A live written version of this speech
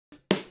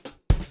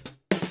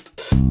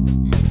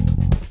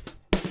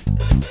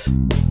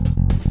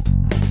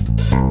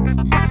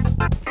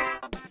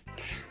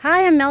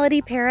Hi, I'm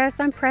Melody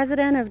Paris. I'm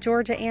president of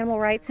Georgia Animal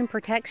Rights and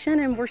Protection,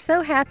 and we're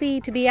so happy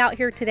to be out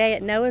here today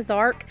at Noah's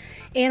Ark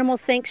Animal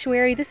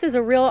Sanctuary. This is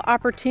a real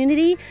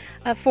opportunity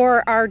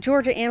for our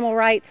Georgia Animal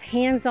Rights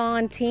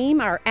hands-on team,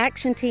 our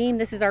action team.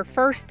 This is our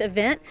first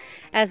event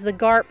as the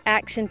GARP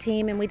action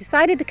team, and we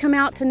decided to come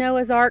out to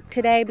Noah's Ark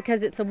today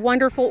because it's a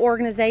wonderful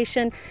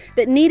organization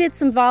that needed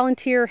some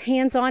volunteer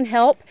hands-on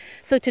help.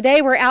 So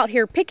today we're out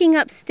here picking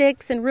up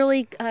sticks and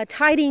really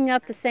tidying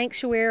up the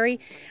sanctuary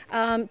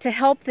to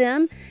help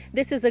them.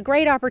 This is a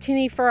great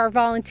opportunity for our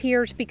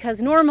volunteers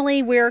because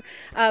normally we're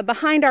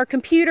behind our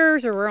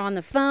computers or we're on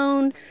the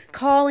phone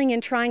calling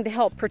and trying to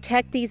help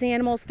protect these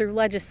animals through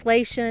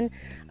legislation,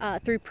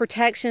 through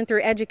protection,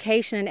 through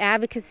education and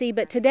advocacy.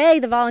 But today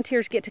the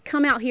volunteers get to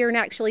come out here and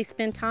actually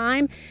spend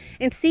time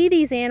and see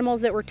these animals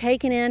that were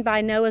taken in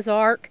by Noah's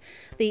Ark,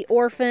 the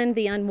orphaned,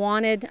 the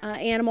unwanted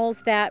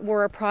animals that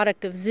were a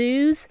product of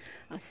zoos,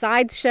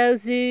 sideshow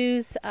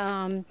zoos,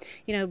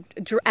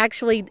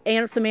 actually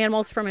some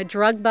animals from a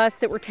drug bust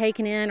that were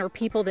taken in, or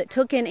people that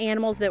took in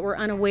animals that were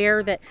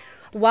unaware that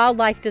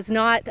wildlife does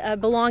not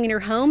belong in your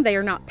home. They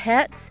are not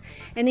pets,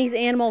 and these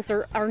animals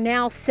are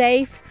now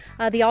safe.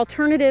 The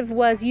alternative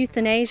was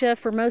euthanasia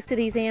for most of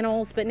these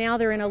animals, but now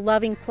they're in a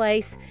loving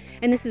place,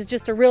 and this is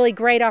just a really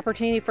great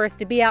opportunity for us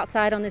to be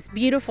outside on this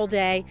beautiful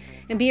day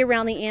and be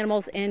around the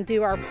animals and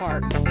do our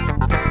part.